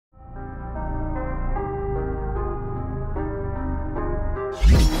Hello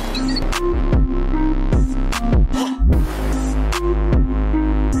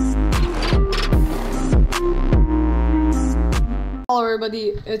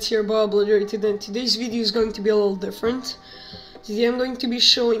everybody, it's your Bob Obliterated, and today's video is going to be a little different. Today I'm going to be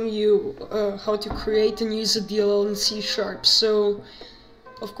showing you how to create and use a DLL in C#. So,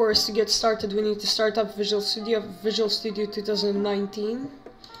 of course, to get started we need to start up Visual Studio 2019.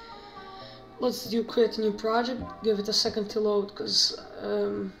 Let's do create a new project, give it a second to load, because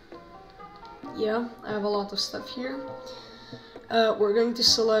yeah, I have a lot of stuff here. We're going to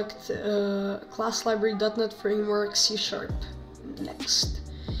select class library.NET Framework C#. Next,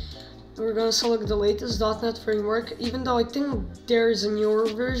 we're gonna select the latest .NET Framework, even though I think there's a newer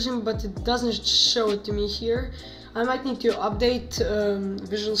version, but it doesn't show it to me here. I might need to update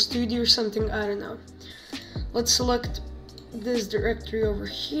Visual Studio or something, I don't know. Let's select this directory over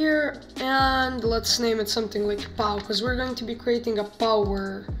here, and let's name it something like POW, because we're going to be creating a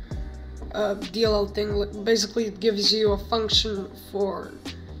power DLL thing. Basically, it gives you a function for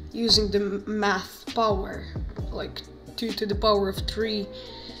using the math power, like 2 to the power of 3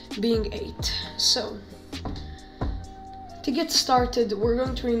 being 8. So, to get started, we're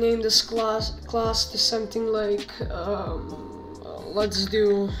going to rename this class to something like, let's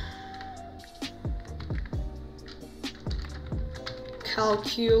do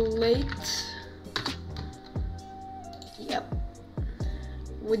calculate. Yep,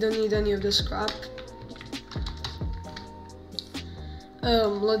 we don't need any of this crap.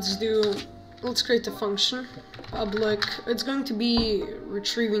 Let's create a function. Public, it's going to be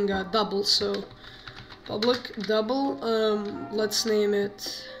retrieving a double, so public double, let's name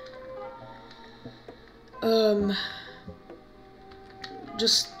it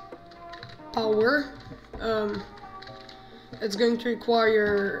just power. It's going to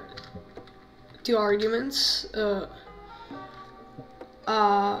require 2 arguments,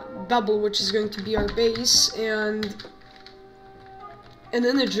 double, which is going to be our base, and an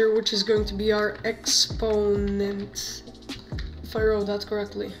integer, which is going to be our exponent, if I wrote that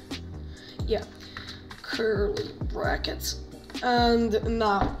correctly. Yeah, curly brackets. And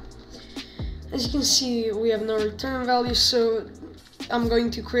now, as you can see, we have no return value, so I'm going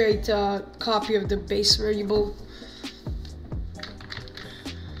to create a copy of the base variable.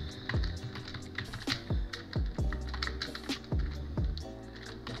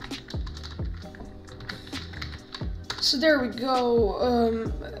 So there we go.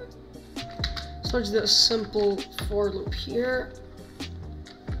 So let's do a simple for loop here.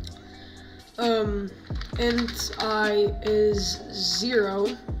 Int I is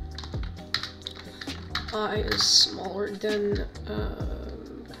 0. I is smaller than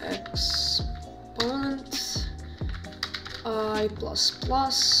exponent I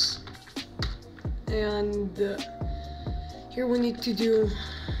plus, and here we need to do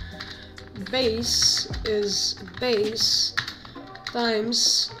base is base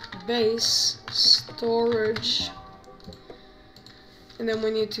times base storage, and then we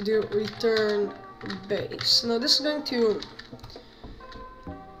need to do return base. Now this is going to,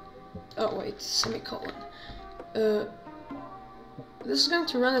 oh wait, semicolon. This is going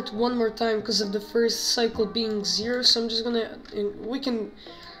to run it one more time because of the first cycle being 0, so I'm just gonna, we can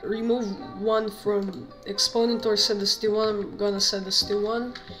remove 1 from exponent or set this to 1. I'm gonna set this to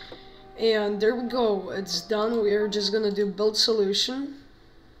 1. And there we go, it's done. We're just gonna do build solution.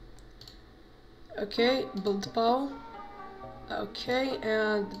 Okay, build POW. Okay,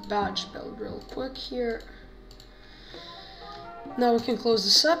 and batch build real quick here. Now we can close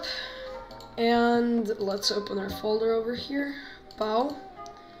this up, and let's open our folder over here. POW,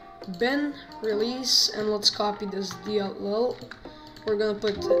 bin, release, and let's copy this DLL. We're gonna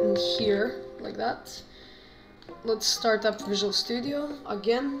put it in here, like that. Let's start up Visual Studio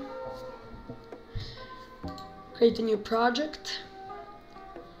again. Create a new project.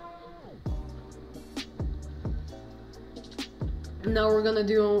 Now we're gonna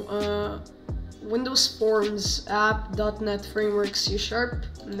do Windows Forms app.NET Framework C#.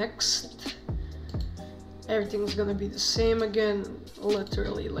 Next. Everything's gonna be the same again,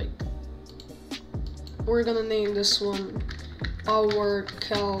 literally, like, we're gonna name this one Power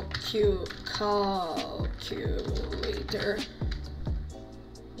Calculator.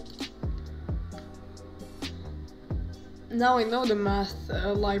 Now I know the math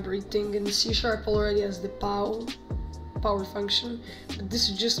library thing in C# already has the power function, but this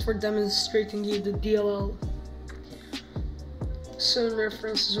is just for demonstrating you the DLL. So in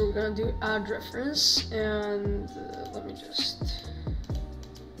references we're gonna do add reference, and let me just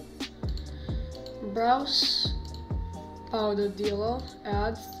browse pow.dll,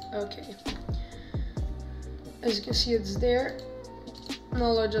 add, okay. As you can see, it's there.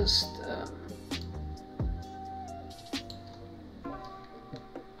 now let's just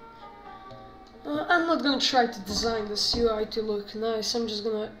I'm not gonna try to design this UI to look nice. I'm just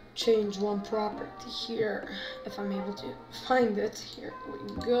gonna change one property here, if I'm able to find it. Here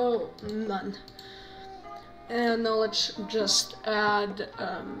we go, none. And now let's just add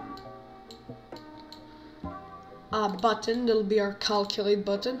a button. That'll be our calculate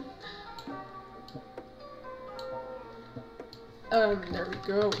button. There we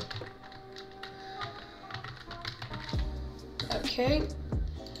go. Okay.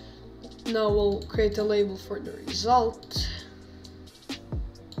 Now we'll create a label for the result.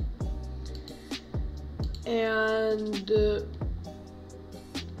 And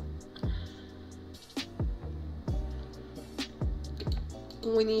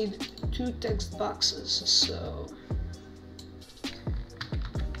we need 2 text boxes, so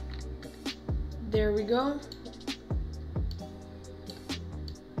there we go.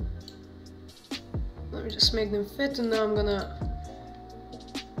 Let me just make them fit, and now I'm gonna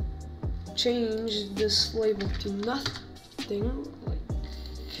change this label to nothing, like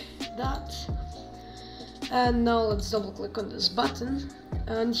that. And now let's double click on this button,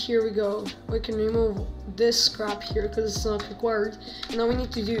 and here we go. We can remove this crap here because it's not required. And now we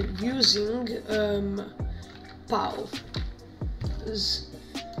need to do using POW. It's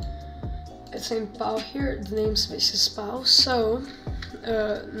in POW here, the namespace is POW. So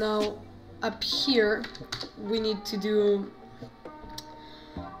now up here we need to do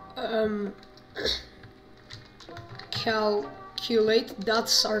calculate.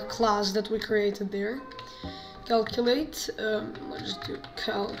 That's our class that we created there. Calculate, let's do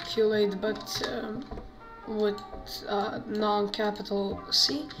calculate, but with non-capital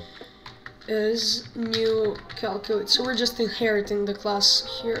C, is new calculate. So we're just inheriting the class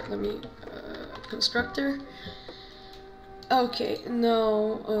here. Let me constructor. Okay,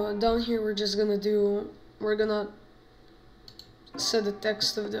 now down here we're just gonna set the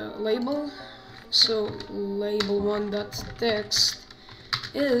text of the label. So label one.text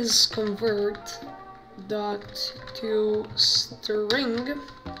is convert dot to string,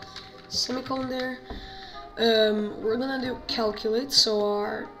 semicolon there. We're gonna do calculate, so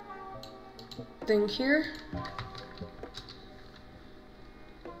our thing here,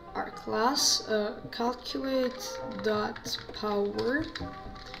 our class, calculate dot power.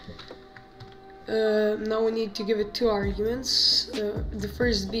 Now we need to give it 2 arguments, the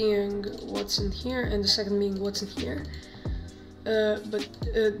first being what's in here and the second being what's in here. But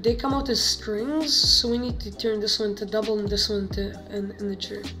they come out as strings, so we need to turn this one to double and this one to an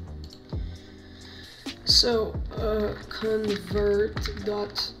integer. So convert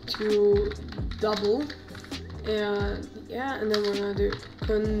dot to double, and yeah, and then we're gonna do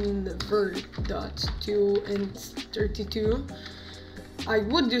convert dot to int 32. I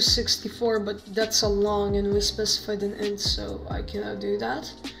would do 64, but that's a long and we specified an int, so I cannot do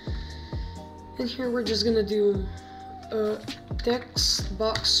that. And here we're just gonna do text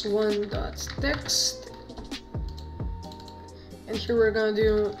box one.text, and here we're gonna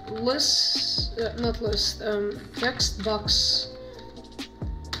do list, not list, text box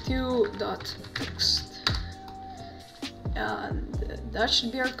 2.text, and that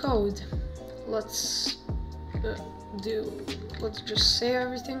should be our code. Let's just save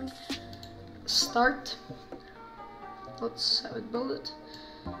everything, start, let's have it build it,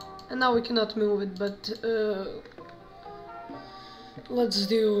 and now we cannot move it, but let's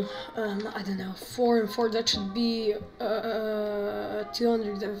do, I don't know, 4 and 4, that should be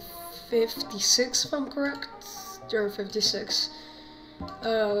 256 if I'm correct, 256.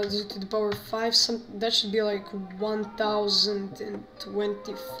 Let's do to the power 5, that should be like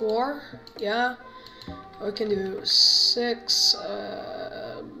 1024, yeah. We can do 6,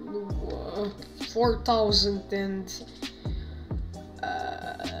 4,000 and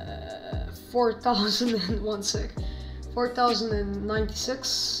 4,000 and 1 sec.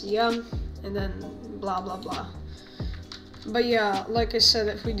 4,096, yeah, and then blah blah blah. But yeah, like I said,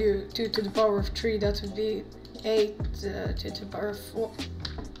 if we do 2 to the power of 3, that would be 8, 2 to the power of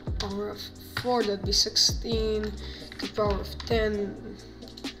 4, that'd be 16, to the power of 10,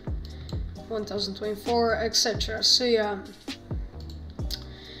 1024, etc. So yeah,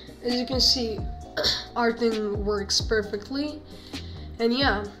 as you can see, our thing works perfectly, and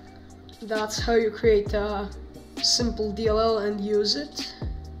yeah, that's how you create a simple DLL and use it.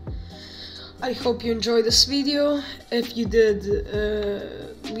 I hope you enjoyed this video. If you did,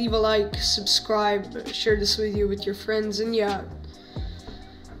 leave a like, subscribe, share this video with your friends, and yeah,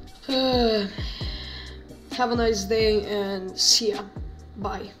 have a nice day and see ya.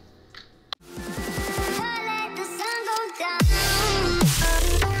 Bye.